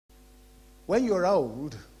When you're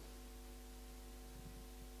old,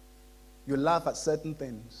 you laugh at certain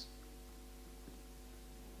things.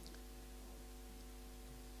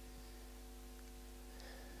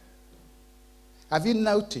 Have you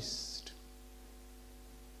noticed?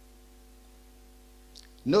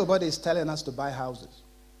 Nobody is telling us to buy houses.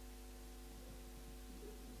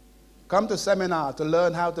 Come to seminar to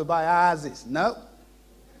learn how to buy houses. No.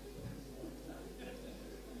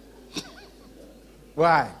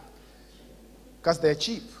 Why? Because they're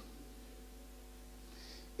cheap.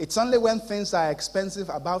 It's only when things are expensive,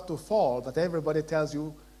 about to fall, that everybody tells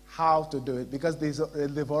you how to do it, because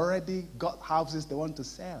they've already got houses they want to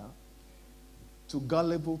sell to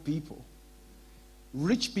gullible people.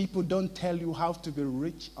 Rich people don't tell you how to be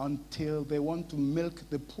rich until they want to milk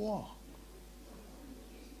the poor.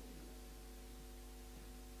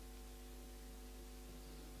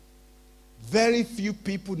 Very few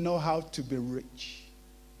people know how to be rich.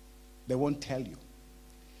 They won't tell you.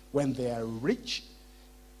 When they are rich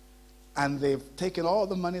and they've taken all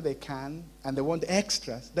the money they can and they want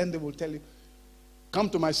extras, then they will tell you, come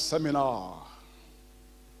to my seminar.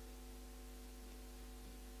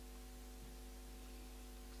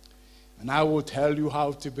 And I will tell you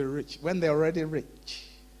how to be rich. When they're already rich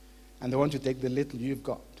and they want to take the little you've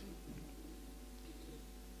got.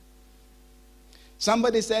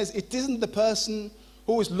 Somebody says it isn't the person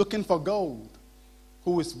who is looking for gold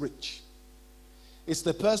who is rich. It's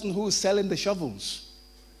the person who is selling the shovels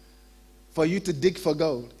for you to dig for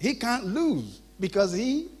gold. He can't lose because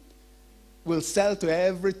he will sell to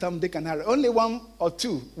every Tom, Dick, and Harry. Only one or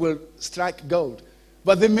two will strike gold.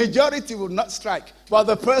 But the majority will not strike. But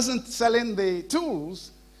the person selling the tools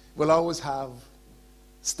will always have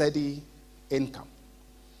steady income.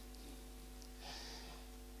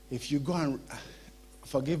 If you go and,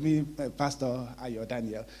 forgive me, Pastor Ayo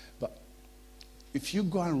Daniel, but if you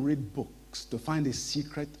go and read books to find the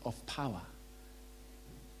secret of power,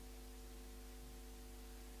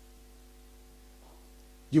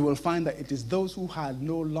 you will find that it is those who are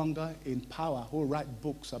no longer in power who write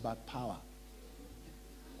books about power.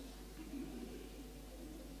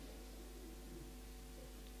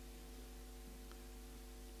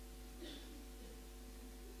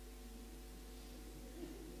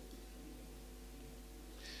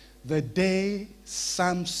 The day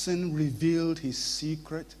Samson revealed his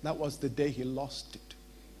secret, that was the day he lost it.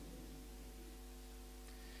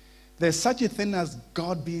 There's such a thing as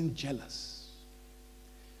God being jealous.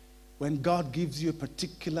 When God gives you a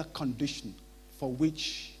particular condition for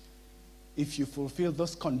which, if you fulfill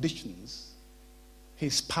those conditions,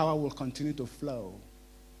 his power will continue to flow.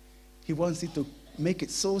 He wants it to make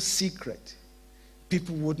it so secret,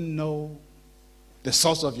 people wouldn't know the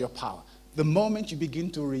source of your power. The moment you begin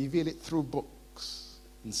to reveal it through books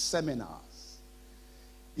and seminars,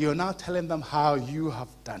 you're now telling them how you have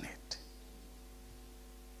done it.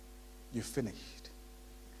 You finished.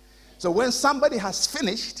 So when somebody has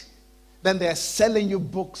finished, then they're selling you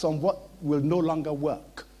books on what will no longer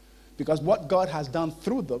work. Because what God has done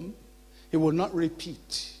through them, he will not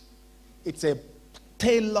repeat. It's a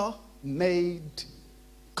tailor-made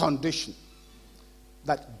condition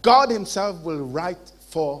that God himself will write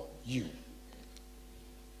for you.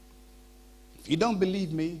 If you don't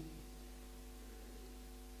believe me,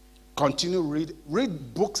 continue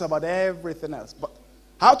read books about everything else. But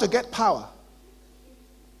how to get power?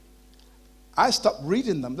 I stopped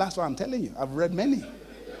reading them. That's why I'm telling you. I've read many.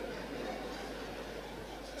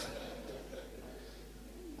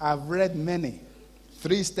 I've read many.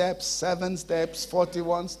 3 steps, 7 steps,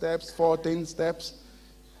 41 steps, 14 steps.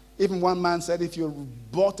 Even one man said if you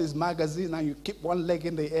bought his magazine and you keep one leg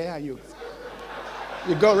in the air, you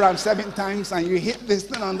go around 7 times and you hit this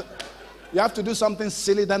thing on you have to do something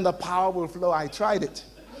silly, then the power will flow. I tried it.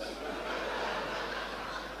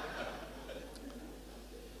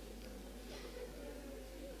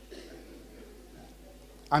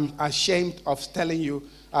 I'm ashamed of telling you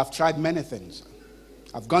I've tried many things.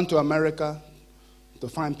 I've gone to America to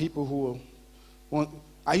find people who want.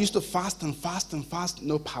 I used to fast and fast and fast,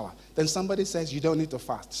 no power. Then somebody says you don't need to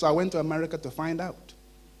fast. So I went to America to find out.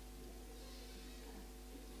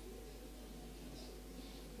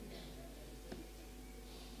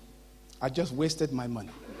 I just wasted my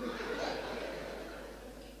money.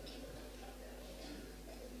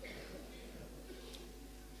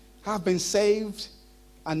 I've been saved,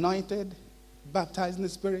 anointed, baptized in the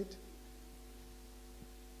Spirit.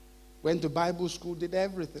 Went to Bible school, did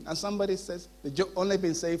everything. And somebody says they've only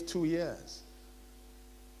been saved 2 years.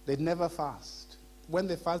 They never fast. When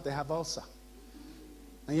they fast, they have ulcer.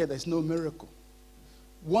 And yet there's no miracle.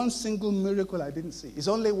 One single miracle I didn't see. It's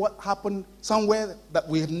only what happened somewhere that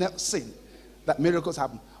we have never seen. that miracles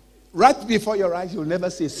happen. Right before your eyes, you'll never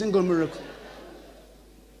see a single miracle.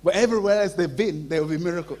 But everywhere else they've been, there will be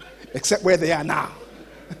miracles, except where they are now.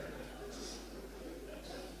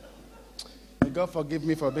 May God forgive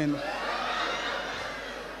me for being...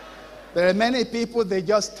 There are many people, they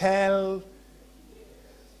just tell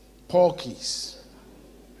porkies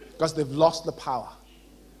because they've lost the power.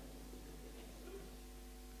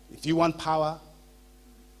 If you want power,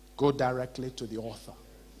 go directly to the author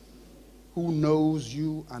who knows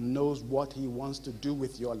you and knows what he wants to do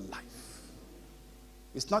with your life.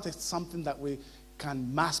 It's not something that we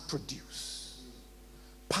can mass produce.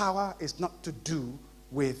 Power is not to do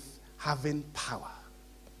with having power.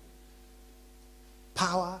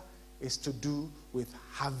 Power is to do with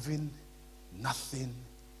having nothing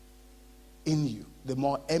in you. The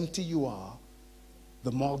more empty you are,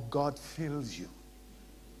 the more God fills you.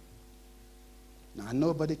 Now,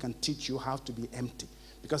 nobody can teach you how to be empty,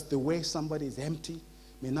 because the way somebody is empty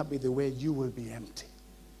may not be the way you will be empty.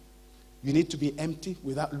 You need to be empty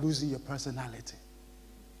without losing your personality.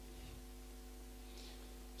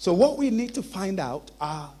 So what we need to find out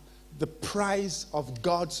are the price of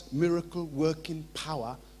God's miracle working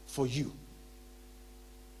power for you.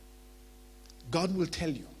 God will tell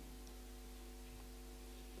you.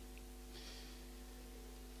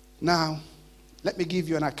 Now, let me give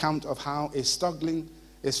you an account of how a struggling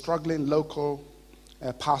local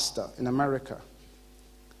pastor in America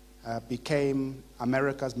became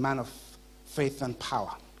America's man of faith and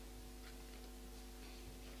power.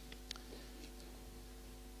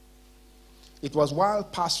 It was while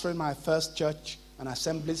pastoring my first church, an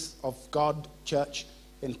Assemblies of God church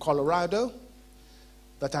in Colorado,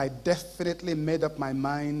 that I definitely made up my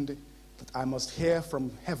mind that I must hear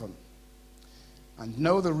from heaven and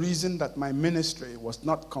know the reason that my ministry was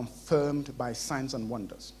not confirmed by signs and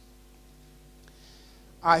wonders.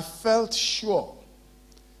 I felt sure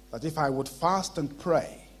that if I would fast and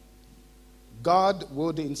pray, God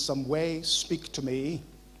would in some way speak to me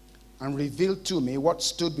and reveal to me what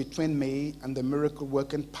stood between me and the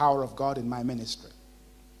miracle-working power of God in my ministry.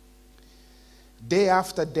 Day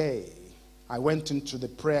after day, I went into the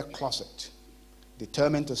prayer closet,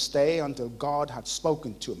 determined to stay until God had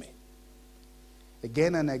spoken to me.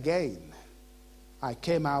 Again and again, I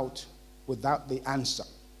came out without the answer.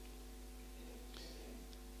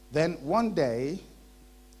 Then one day,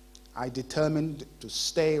 I determined to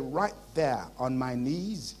stay right there on my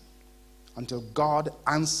knees until God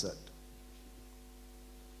answered,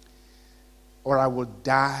 or I will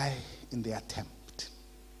die in the attempt.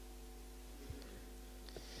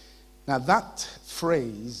 Now that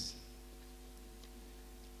phrase,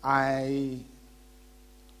 I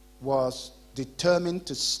was determined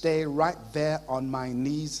to stay right there on my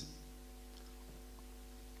knees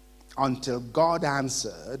until God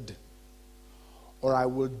answered, or I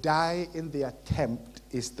will die in the attempt,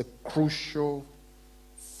 is the crucial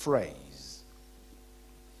phrase.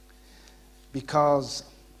 Because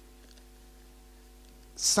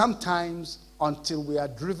sometimes until we are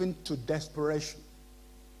driven to desperation,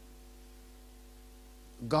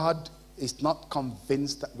 God is not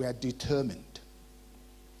convinced that we are determined.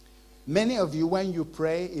 Many of you, when you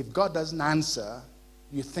pray, if God doesn't answer,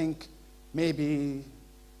 you think maybe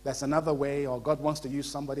there's another way or God wants to use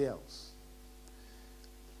somebody else.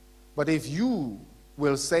 But if you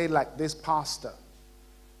will say like this pastor,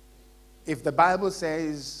 if the Bible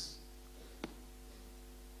says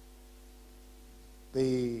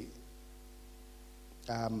the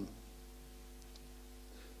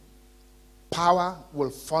power will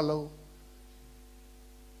follow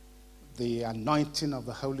the anointing of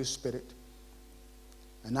the Holy Spirit,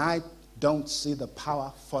 and I don't see the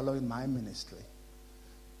power following my ministry,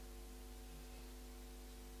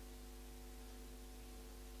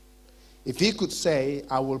 if he could say,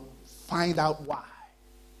 I will find out why,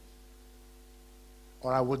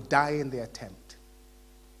 or I will die in the attempt,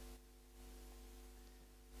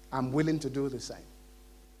 I'm willing to do the same.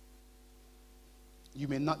 You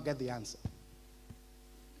may not get the answer.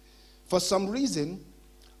 For some reason,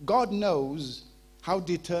 God knows how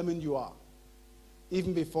determined you are,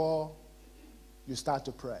 even before you start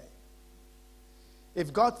to pray.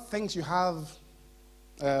 If God thinks you have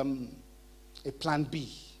a plan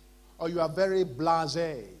B, or you are very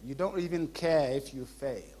blasé, you don't even care if you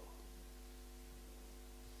fail.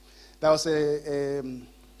 There was a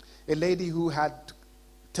lady who had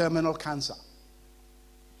terminal cancer.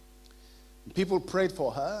 People prayed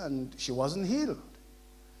for her and she wasn't healed.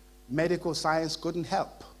 Medical science couldn't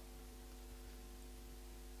help.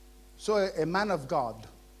 So a man of God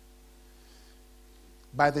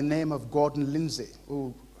by the name of Gordon Lindsay,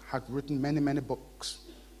 who had written many, many books,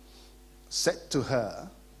 said to her,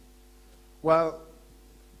 well,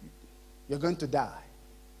 you're going to die.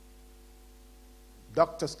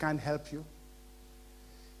 Doctors can't help you.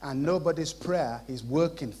 And nobody's prayer is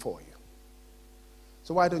working for you.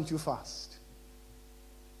 So why don't you fast?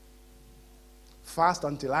 Fast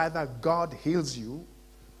until either God heals you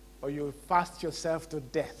or you fast yourself to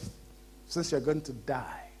death, since you're going to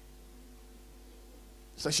die.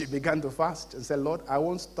 So she began to fast and said, Lord, I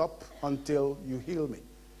won't stop until you heal me.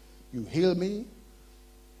 You heal me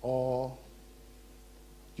or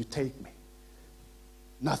you take me.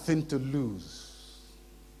 Nothing to lose.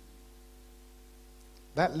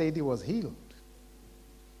 That lady was healed.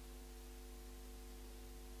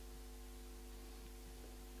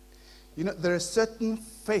 You know, there is certain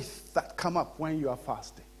faith that come up when you are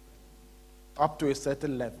fasting. Up to a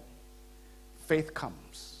certain level. Faith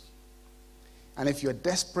comes. And if you're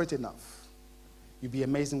desperate enough, you'll be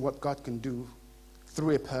amazed what God can do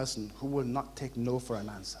through a person who will not take no for an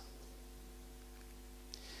answer.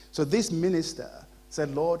 So this minister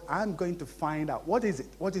said, Lord, I'm going to find out. What is it?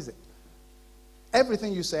 What is it?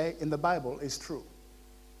 Everything you say in the Bible is true.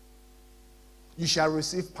 You shall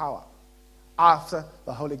receive power after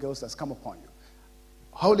the Holy Ghost has come upon you.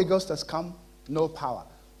 Holy Ghost has come, no power.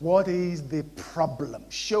 What is the problem?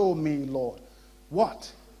 Show me, Lord.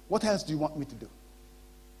 What? What else do you want me to do?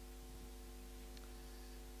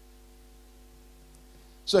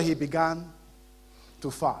 So he began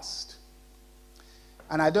to fast.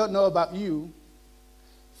 And I don't know about you,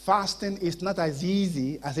 fasting is not as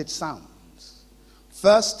easy as it sounds.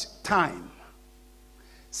 First, time.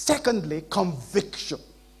 Secondly, conviction.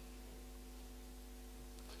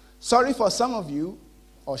 Sorry for some of you,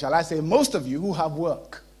 or shall I say most of you who have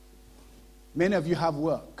work. Many of you have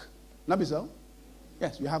work. Not be so?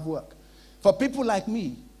 Yes, you have work. For people like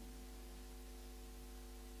me,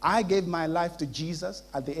 I gave my life to Jesus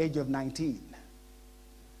at the age of 19.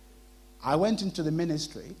 I went into the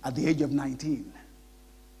ministry at the age of 19.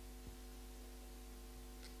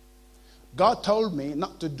 God told me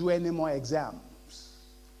not to do any more exams,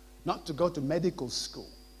 not to go to medical school.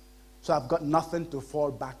 So I've got nothing to fall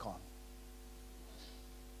back on.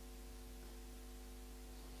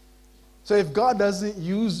 So if God doesn't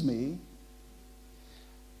use me,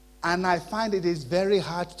 and I find it is very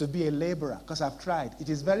hard to be a laborer, because I've tried. It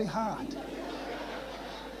is very hard.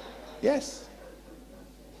 Yes.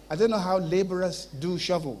 I don't know how laborers do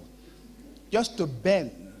shovel. Just to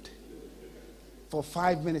bend for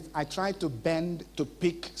 5 minutes. I tried to bend to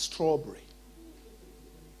pick strawberry.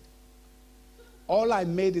 All I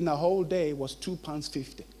made in a whole day was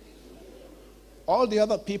 £2.50. All the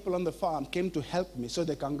other people on the farm came to help me so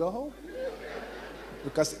they can go home.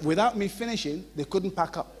 Because without me finishing, they couldn't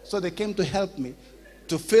pack up. So they came to help me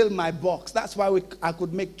to fill my box. That's why I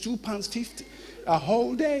could make £2.50 a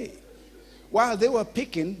whole day. While they were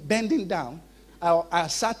picking, bending down, I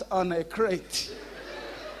sat on a crate.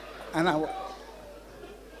 And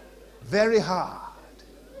very hard.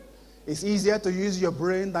 It's easier to use your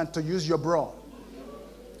brain than to use your brawn.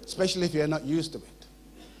 Especially if you're not used to it.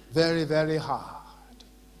 Very, very hard.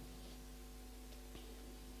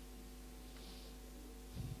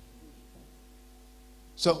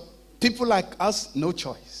 So, people like us, no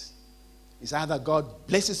choice. It's either God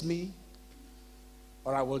blesses me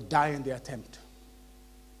or I will die in the attempt.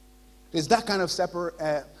 It's that kind of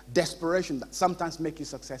desperation that sometimes makes you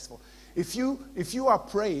successful. If you are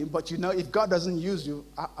praying, but you know, if God doesn't use you,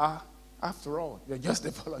 after all, you're just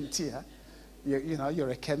a volunteer. You're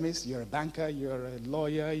a chemist, you're a banker, you're a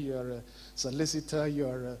lawyer, you're a solicitor,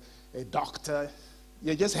 you're a doctor.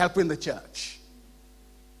 You're just helping the church.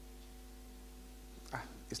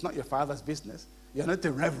 It's not your father's business. You're not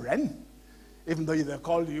a reverend. Even though they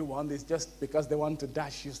call you one, it's just because they want to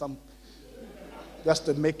dash you some, just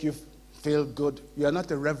to make you feel good. You're not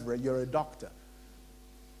a reverend, you're a doctor.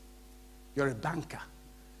 You're a banker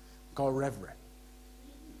called reverend.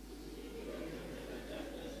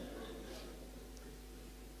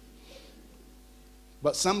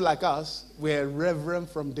 But some like us, we're reverend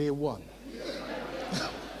from day one.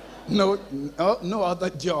 No other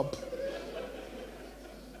job.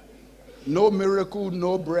 No miracle,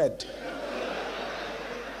 no bread.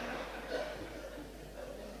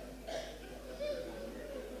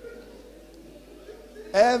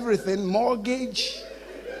 Everything, mortgage,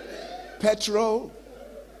 petrol,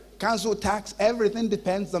 council tax, everything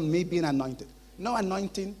depends on me being anointed. No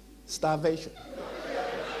anointing, starvation.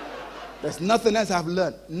 There's nothing else I've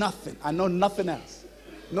learned. Nothing. I know nothing else.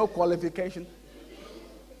 No qualification.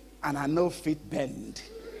 And I know feet bend.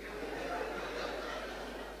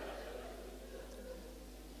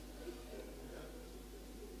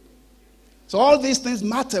 So all these things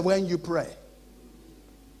matter when you pray. Do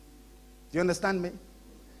you understand me?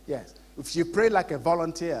 Yes. If you pray like a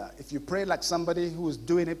volunteer, if you pray like somebody who is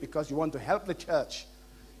doing it because you want to help the church,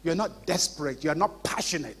 you're not desperate, you're not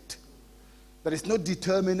passionate. There is no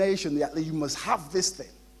determination that you must have this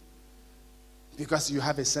thing because you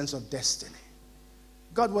have a sense of destiny.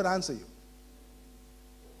 God would answer you.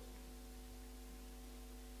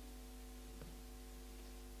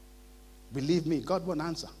 Believe me, God won't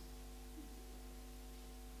answer.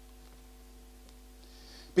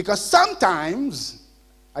 Because sometimes,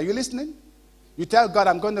 are you listening? You tell God,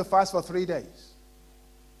 I'm going to fast for 3 days.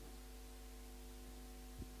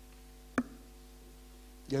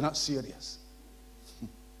 You're not serious.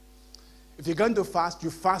 If you're going to fast, you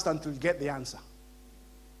fast until you get the answer.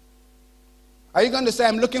 Are you going to say,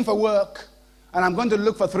 I'm looking for work, and I'm going to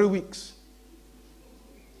look for 3 weeks?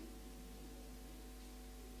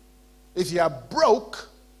 If you are broke,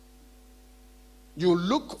 you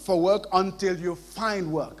look for work until you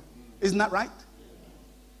find work. Isn't that right?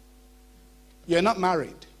 You're not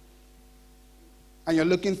married, and you're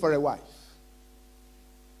looking for a wife.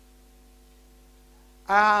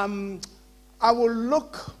 I will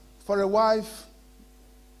look for a wife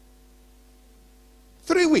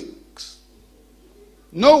 3 weeks.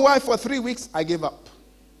 No wife for 3 weeks, I give up.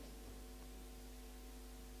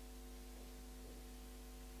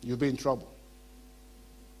 You'll be in trouble.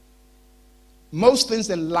 Most things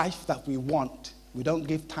in life that we want, we don't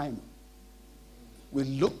give time. We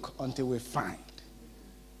look until we find.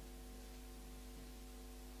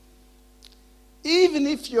 Even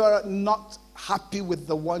if you're not happy with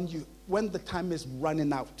the one when the time is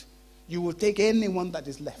running out, you will take anyone that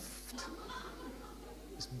is left.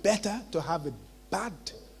 It's better to have a bad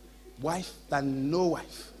wife than no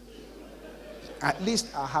wife. At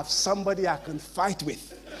least I have somebody I can fight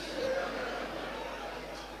with.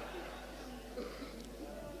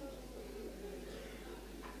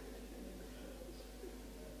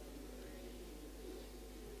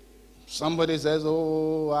 Somebody says,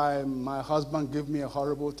 oh, my husband gave me a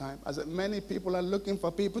horrible time. I said, many people are looking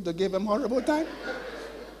for people to give them horrible time.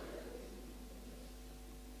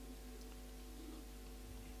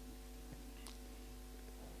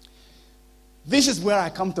 This is where I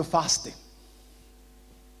come to fasting.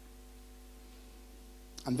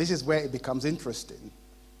 And this is where it becomes interesting.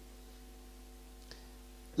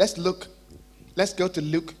 Let's go to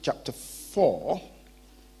Luke chapter 4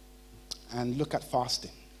 and look at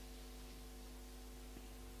fasting.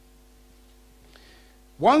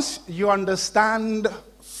 Once you understand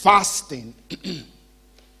fasting,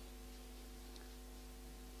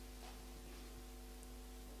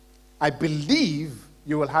 I believe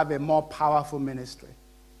you will have a more powerful ministry.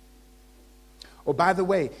 Oh, by the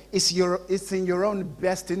way, it's in your own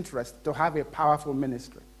best interest to have a powerful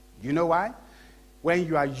ministry. You know why? When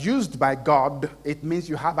you are used by God, it means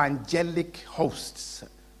you have angelic hosts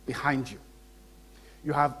behind you.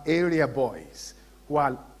 You have area boys who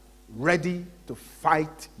are ready to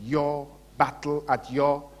fight your battle at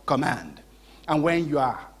your command. And when you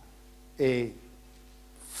are a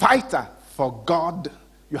fighter for God,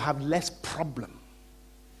 you have less problem.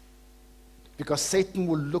 Because Satan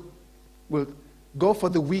will go for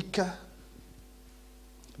the weaker.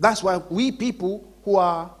 That's why we people who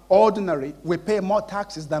are ordinary, we pay more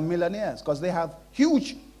taxes than millionaires, because they have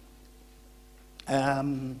huge,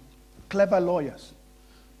 clever lawyers.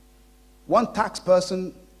 One tax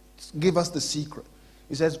person give us the secret.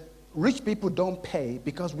 He says, rich people don't pay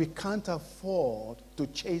because we can't afford to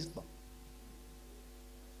chase them.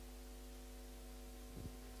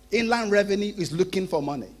 Inland Revenue is looking for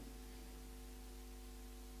money.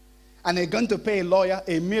 And they're going to pay a lawyer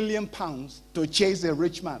 £1 million to chase a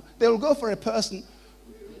rich man. They will go for a person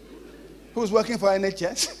who's working for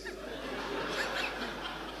NHS.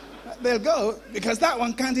 They'll go because that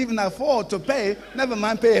one can't even afford to pay, never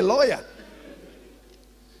mind pay a lawyer.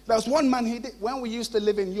 There was one man, when we used to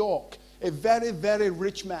live in York, a very, very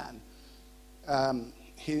rich man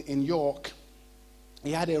in York.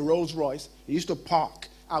 He had a Rolls Royce. He used to park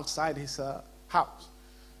outside his house.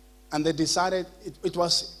 And they decided it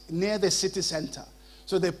was near the city center.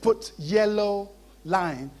 So they put yellow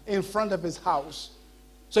line in front of his house.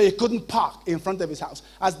 So he couldn't park in front of his house.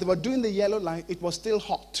 As they were doing the yellow line, it was still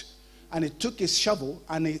hot. And he took his shovel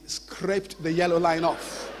and he scraped the yellow line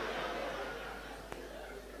off.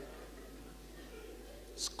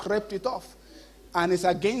 Scraped it off. And it's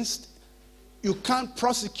against, you can't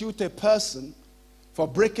prosecute a person for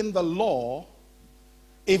breaking the law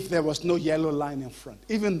if there was no yellow line in front.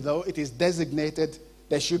 Even though it is designated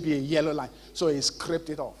there should be a yellow line. So he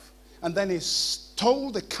scraped it off. And then he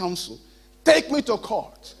told the council, take me to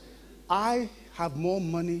court. I have more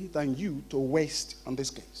money than you to waste on this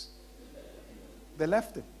case. They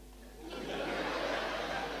left him.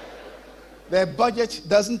 Their budget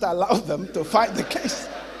doesn't allow them to fight the case.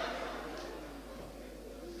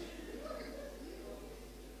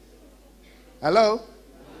 Hello?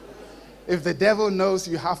 If the devil knows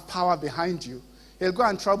you have power behind you, he'll go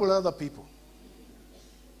and trouble other people.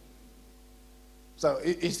 So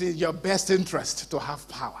it's in your best interest to have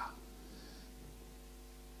power.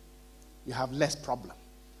 You have less problem.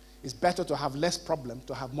 It's better to have less problem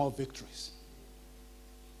to have more victories.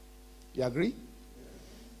 You agree?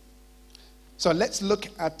 So let's look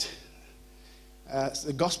at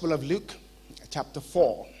the Gospel of Luke, chapter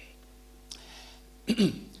 4.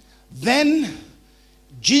 Then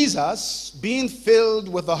Jesus, being filled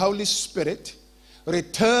with the Holy Spirit,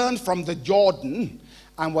 returned from the Jordan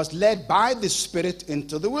and was led by the Spirit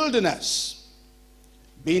into the wilderness,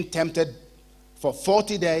 being tempted for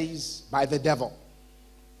 40 days by the devil.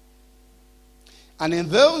 And in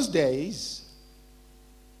those days,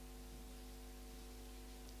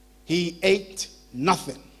 he ate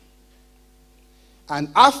nothing.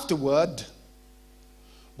 And afterward,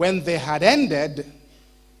 when they had ended,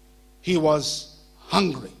 he was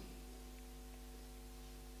hungry.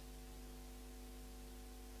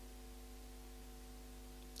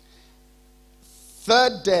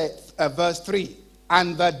 Third day, verse 3.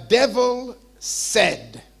 And the devil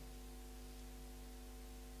said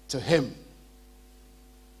to him,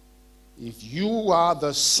 if you are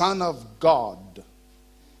the Son of God,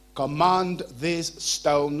 command this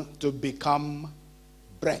stone to become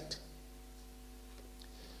bread.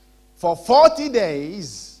 For 40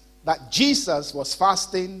 days that Jesus was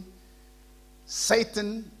fasting,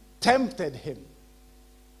 Satan tempted him.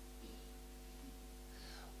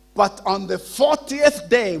 But on the 40th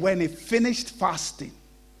day, when he finished fasting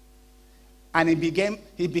and he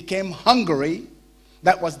became hungry,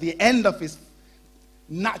 that was the end of his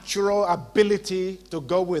natural ability to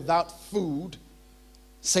go without food,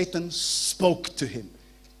 Satan spoke to him.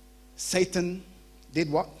 Satan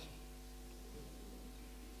did what?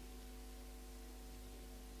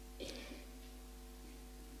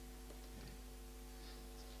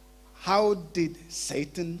 How did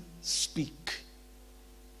Satan speak?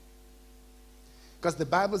 Because the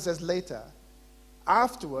Bible says later,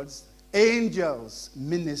 afterwards, angels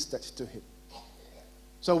ministered to him.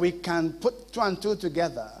 So we can put two and two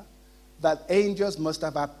together that angels must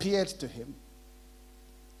have appeared to him.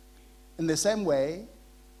 In the same way,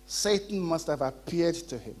 Satan must have appeared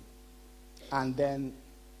to him and then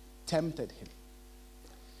tempted him.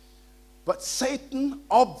 But Satan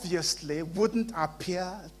obviously wouldn't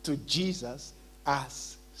appear to Jesus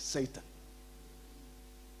as Satan.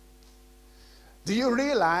 Do you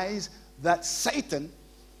realize that Satan,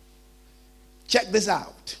 check this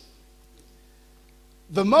out,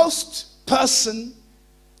 the most person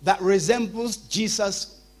that resembles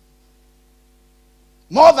Jesus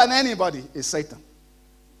more than anybody is Satan.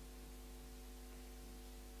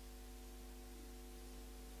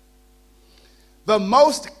 The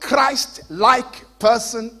most Christ-like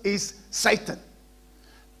person is Satan.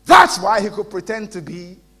 That's why he could pretend to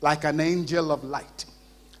be like an angel of light.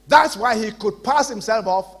 That's why he could pass himself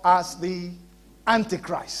off as the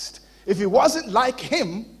Antichrist. If he wasn't like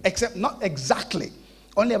him, except not exactly,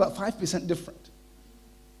 only about 5% different.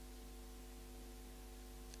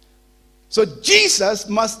 So Jesus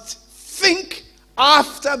must think,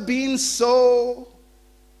 after being so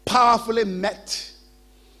powerfully met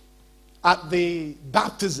at the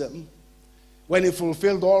baptism, when he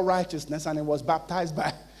fulfilled all righteousness and he was baptized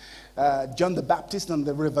by John the Baptist on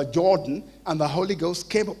the river Jordan, and the Holy Ghost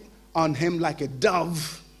came on him like a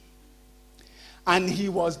dove, and he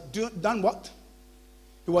was done what?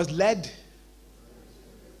 He was led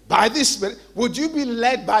by the Spirit. Would you be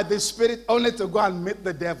led by the Spirit only to go and meet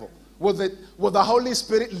the devil? Will the Holy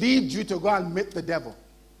Spirit lead you to go and meet the devil?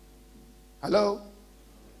 Hello?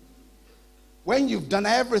 When you've done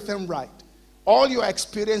everything right, all your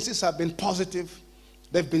experiences have been positive,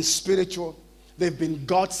 they've been spiritual, they've been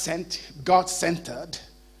God-sent, God-centered,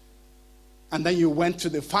 and then you went to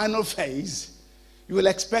the final phase, you will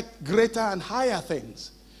expect greater and higher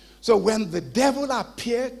things. So when the devil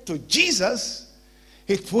appeared to Jesus,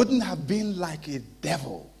 it wouldn't have been like a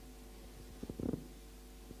devil.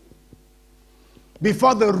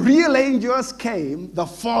 Before the real angels came, the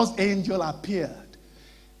false angel appeared.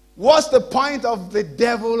 What's the point of the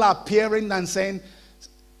devil appearing and saying,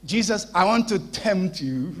 Jesus, I want to tempt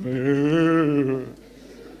you?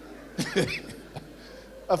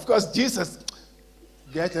 Of course, Jesus,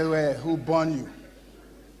 get away, who born you?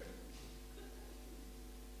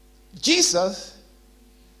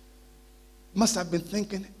 must have been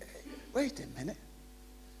thinking, hey, wait a minute,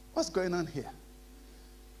 what's going on here?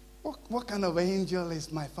 What kind of angel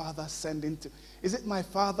is my father sending to? Is it my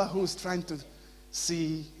father who's trying to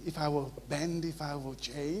see if I will bend, if I will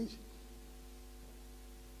change?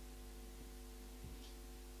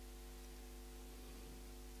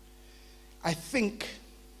 I think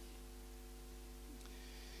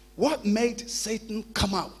what made Satan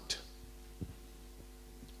come out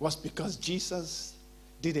was because Jesus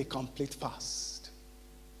did a complete fast.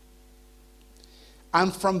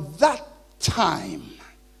 And from that time,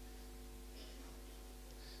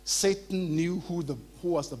 Satan knew who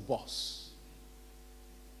was the boss.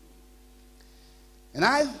 And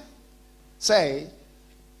I say,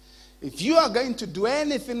 if you are going to do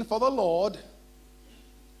anything for the Lord,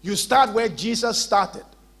 you start where Jesus started.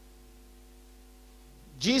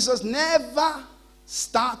 Jesus never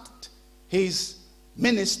started his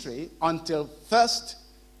ministry until first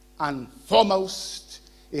and foremost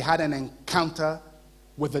he had an encounter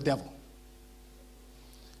with the devil.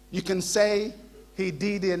 You can say he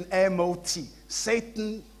did an MOT.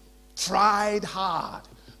 Satan tried hard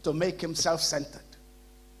to make him self-centered,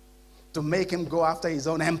 to make him go after his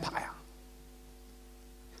own empire.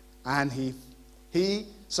 And he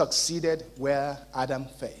succeeded where Adam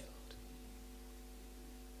failed.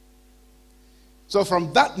 So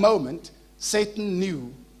from that moment, Satan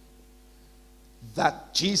knew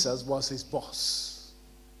that Jesus was his boss.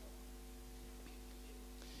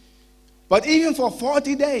 But even for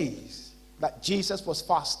 40 days that Jesus was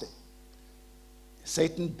fasting,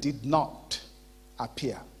 Satan did not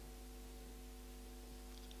appear.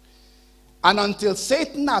 And until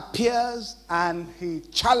Satan appears and he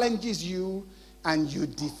challenges you and you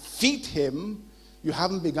defeat him, you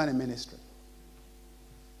haven't begun a ministry.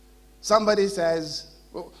 Somebody says,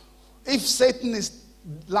 well, if Satan is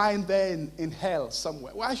lying there in hell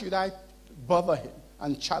somewhere, why should I bother him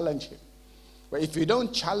and challenge him? Well, if you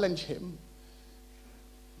don't challenge him,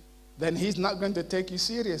 then he's not going to take you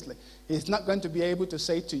seriously. He's not going to be able to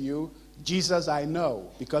say to you, Jesus I know,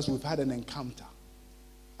 because we've had an encounter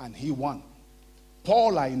and he won.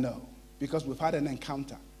 Paul I know, because we've had an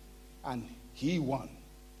encounter and he won.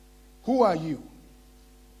 Who are you?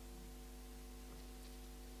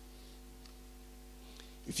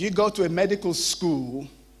 If you go to a medical school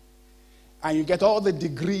and you get all the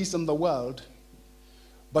degrees in the world,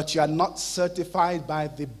 but you are not certified by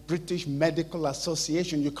the British Medical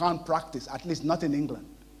Association, you can't practice, at least not in England.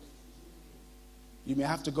 You may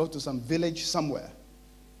have to go to some village somewhere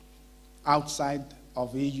outside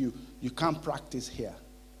of EU. You can't practice here.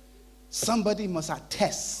 Somebody must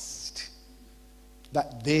attest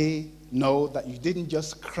that they know that you didn't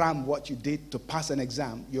just cram what you did to pass an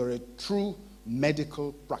exam. You're a true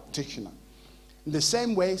medical practitioner. In the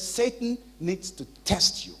same way, Satan needs to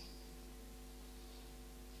test you.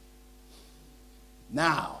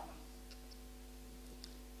 Now,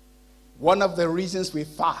 one of the reasons we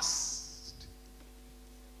fast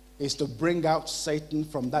is to bring out Satan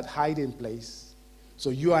from that hiding place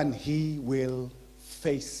so you and he will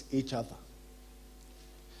face each other.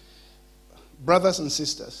 Brothers and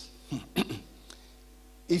sisters,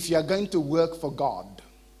 if you're going to work for God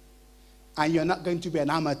and you're not going to be an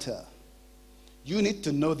amateur, you need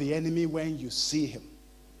to know the enemy when you see him,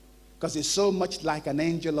 because it's so much like an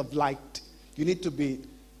angel of light. You need to be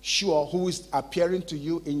sure who is appearing to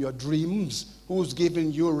you in your dreams, who's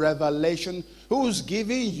giving you revelation, who's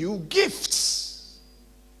giving you gifts.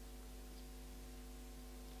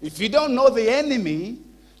 If you don't know the enemy,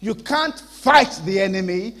 you can't fight the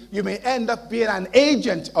enemy. You may end up being an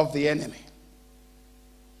agent of the enemy.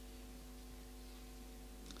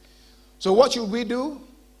 So what should we do?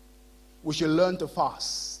 We should learn to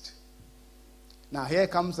fast. Now here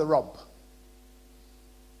comes the rub.